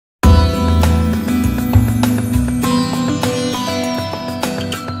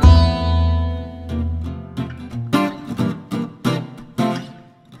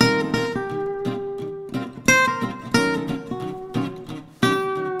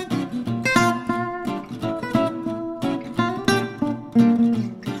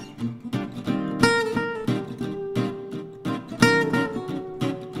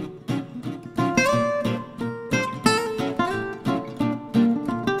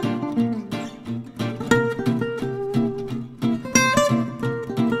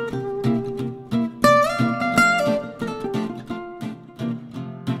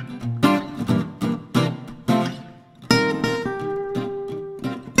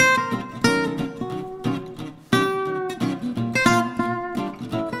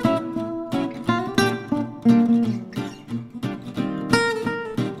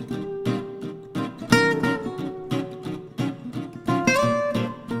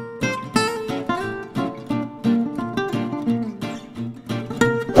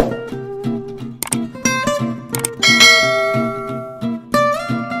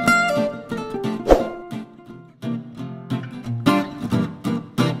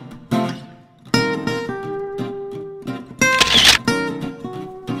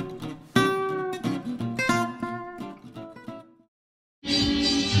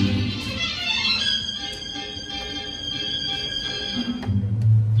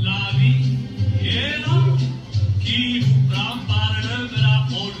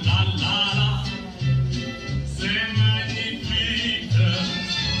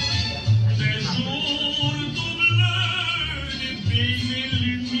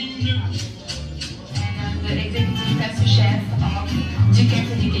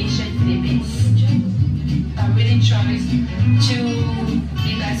To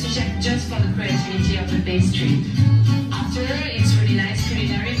be pastry chef just for the creativity of the pastry. After, it's really nice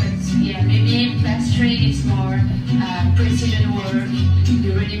culinary, but yeah, maybe pastry is more precision work.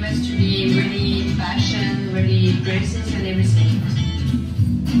 You really must to be really passionate, really present and everything.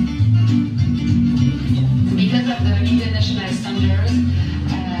 Because of the international standards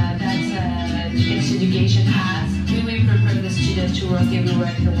that defense education has, we will prepare the students to work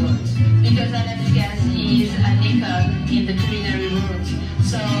everywhere in the world. Because Alaska is an icon in the culinary world,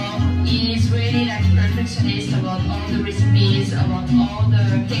 so he is really like perfectionist about all the recipes, about all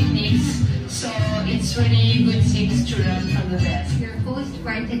the techniques. So it's really good things to learn from the best. Your host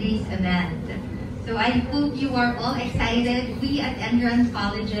for today's event. So I hope you are all excited. We at Enderun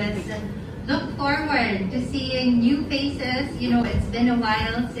Colleges look forward to seeing new faces. You know, it's been a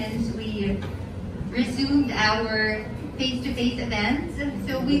while since we resumed our face-to-face events.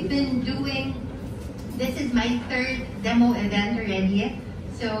 So we've been doing, this is my third demo event already.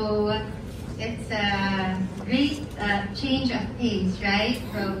 So it's a great change of pace, right?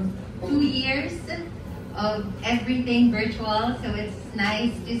 From 2 years of everything virtual. So it's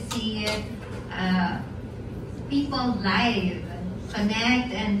nice to see people live,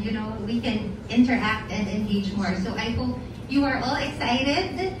 connect, and you know, we can interact and engage more. So I hope you are all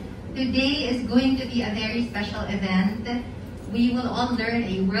excited. Today is going to be a very special event. We will all learn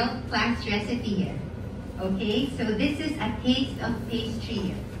a world-class recipe. Okay, so this is a taste of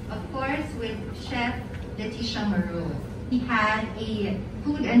pastry. Of course, with Chef Laetitia Moreau. We had a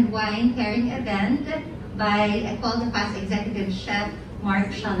food and wine pairing event by Ecole Executive Chef Mark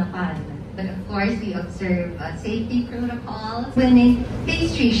Shalapan. But of course, we observe safety protocols. Winning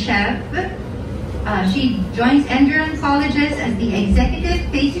pastry chef. She joins Enderun Colleges as the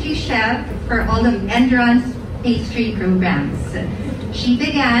executive pastry chef for all of Enderun's pastry programs. She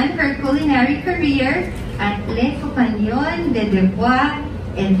began her culinary career at Le Compagnon de Devois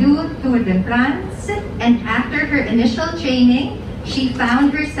Edu Tour de France, and after her initial training, she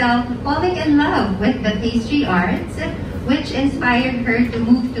found herself falling in love with the pastry arts, which inspired her to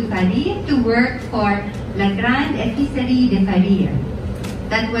move to Paris to work for La Grande Épicerie de Paris.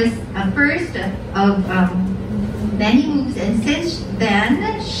 That was a first of many moves, and since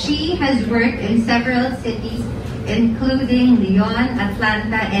then, she has worked in several cities, including Lyon,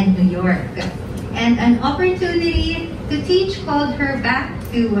 Atlanta, and New York. And an opportunity to teach called her back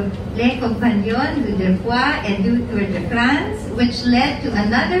to Les Compagnons du Devoir et du Tour de France, which led to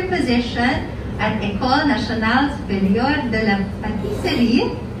another position at École Nationale Supérieure de la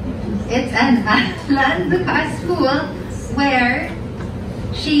Pâtisserie. It's an Atlan school where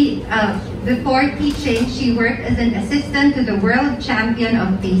she, before teaching, she worked as an assistant to the world champion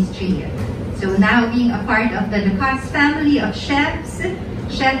of pastry. So now being a part of the Ducasse family of chefs,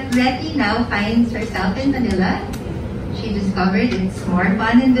 Chef Letty now finds herself in Manila. She discovered it's more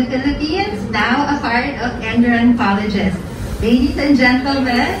fun in the Philippines, now a part of Enderun Colleges. Ladies and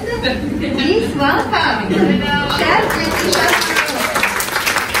gentlemen, please welcome Chef Laetitia.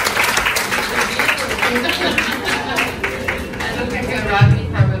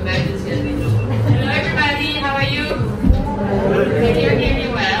 Hello everybody, how are you? Can you hear me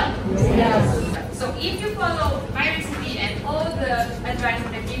well? Yes. So if you follow my recipe and all the advice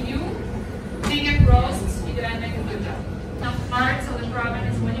that I give you, finger crossed, you're gonna make a good job. Now parts of the problem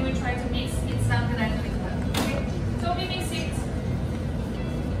is when you will try to mix, it's something that you well. Okay? So we mix it.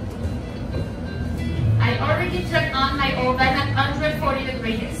 I already turned on my oven at 140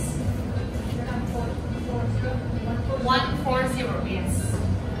 degrees. 140, yes.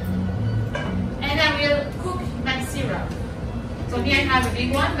 And I will cook my syrup. So here I have a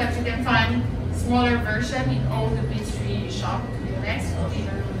big one, but you can find smaller version in all the pastry shop to the next, or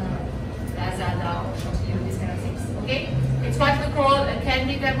even Lazada or Shopee, these kind of things. Okay? It's what we call a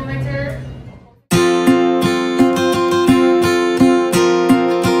candy thermometer.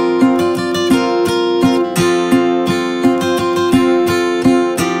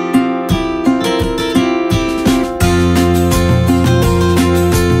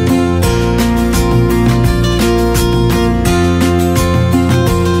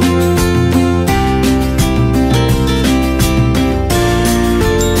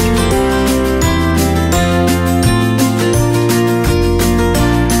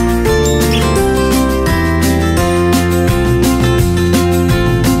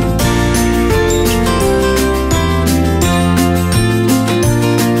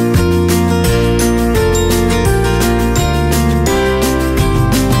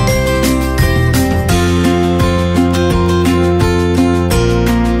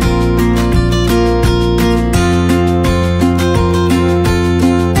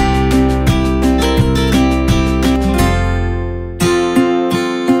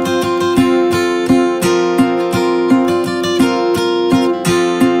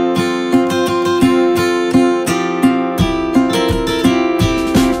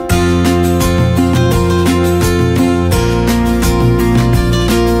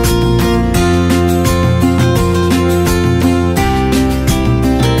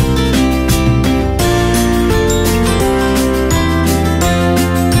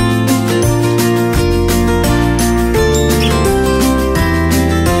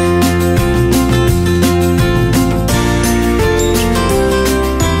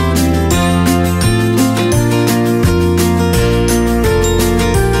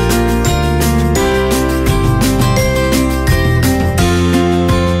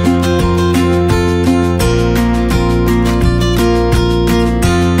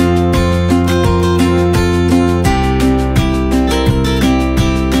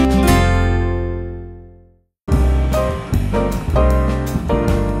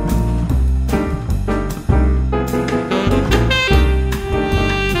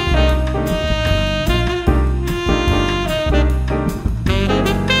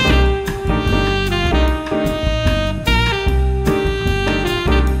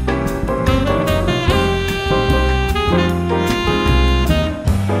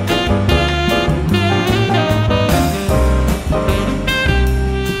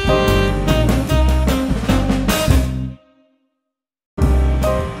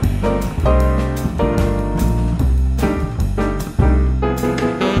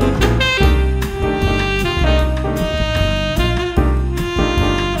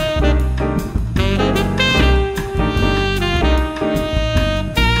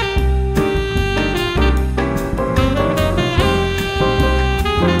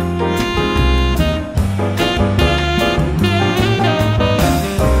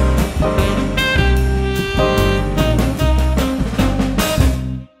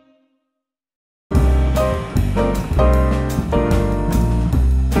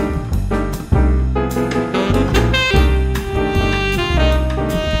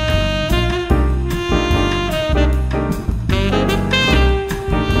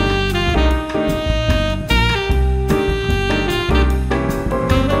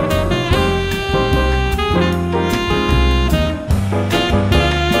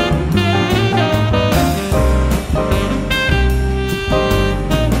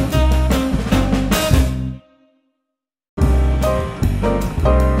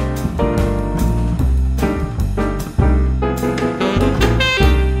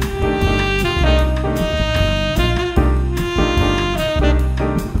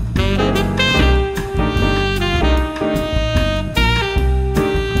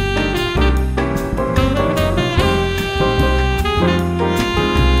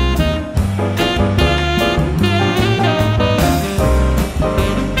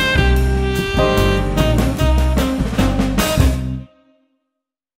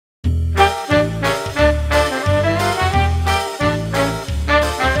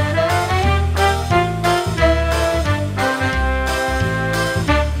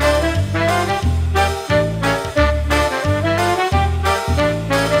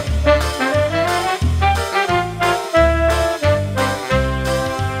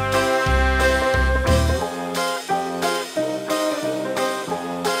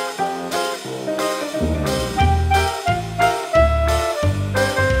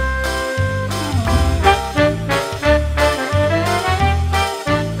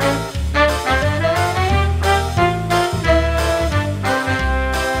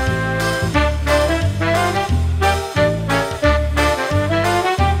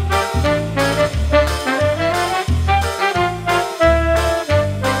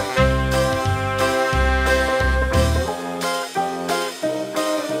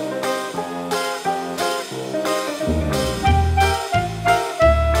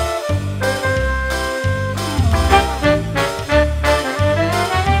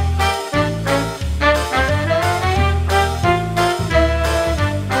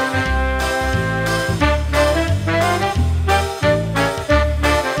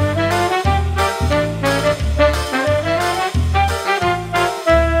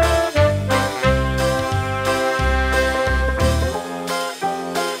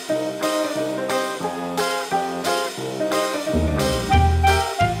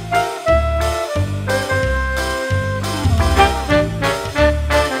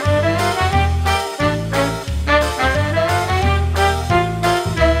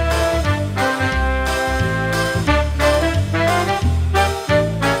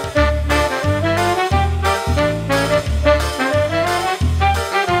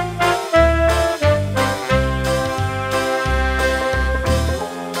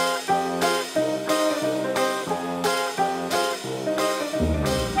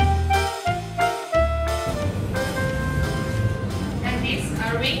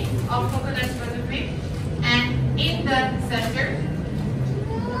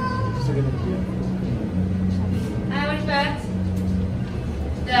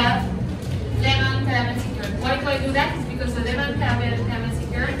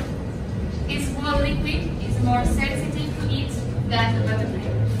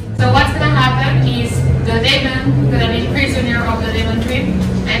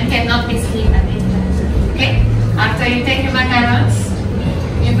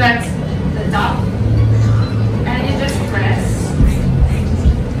 that's the top. And you just press.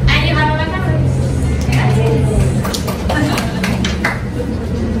 And you have a macarons.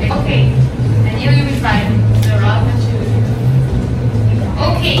 Okay. And here you will find the raw material.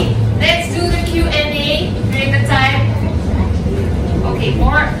 Okay. Let's do the Q&A during the time. Okay,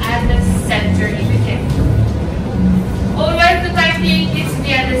 more at the center if you can. Always the time being needs to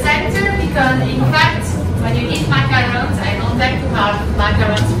be at the center because in fact, when you eat macarons, I don't like to have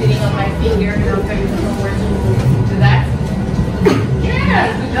macarons spilling on my finger after you don't know where to do that. Yeah,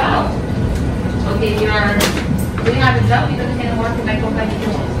 good job. Okay, you have a job because you can work in my company.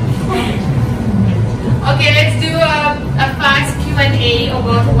 Okay, let's do a fast Q&A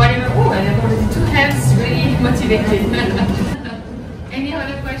about whatever. Oh, I have already 2 hands really motivated. Any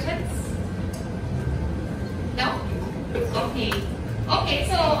other questions? No? Okay. Okay,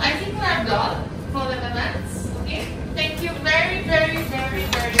 so I think we are done for the events. Okay? Thank you very, very, very,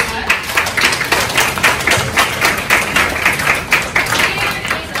 very much. Here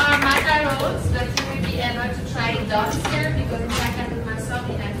is our macarons that you will be able to try downstairs because I can do myself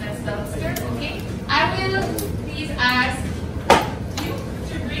in advance downstairs. Okay? I will please ask you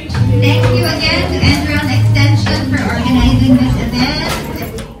to bring. Thank you again to Enderun Extension for organizing this event.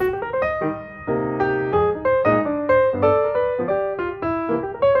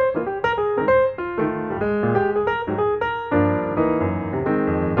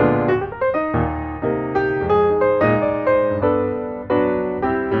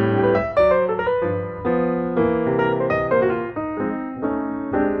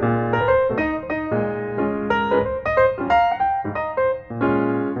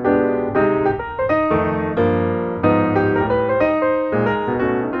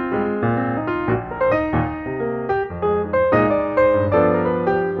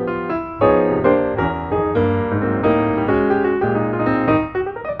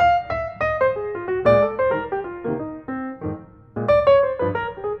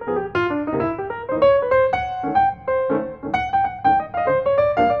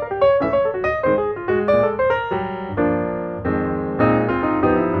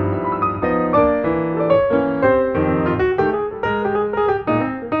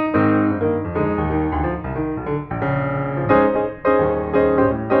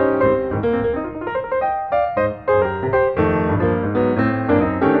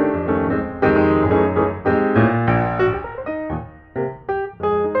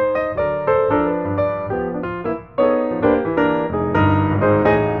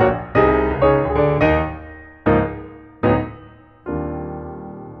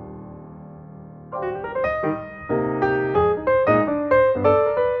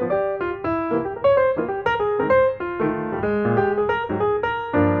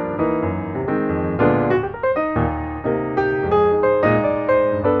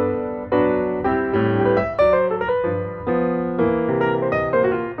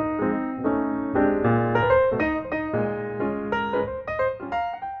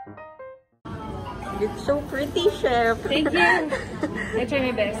 It's so pretty, Chef. Thank you. I try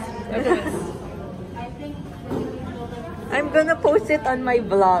my best. I'll do best. I'm gonna post it on my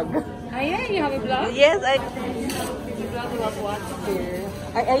vlog. Ah, yeah? You have a blog? Yes, You blog about what?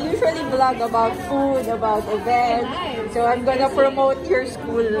 I usually vlog about food, about events. Nice. So I'm gonna promote your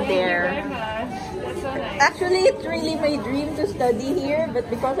school there. Thank you very much. That's so nice. Actually, it's really my dream to study here, but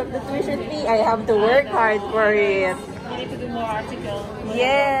because of the tuition fee, I have to work hard for it. You need to do more articles.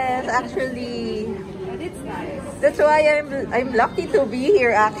 Yes, actually. But it's nice. That's why I'm lucky to be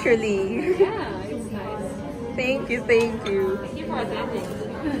here, actually. Yeah, it's nice. Thank you, thank you. Thank you for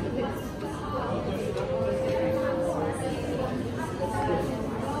attending.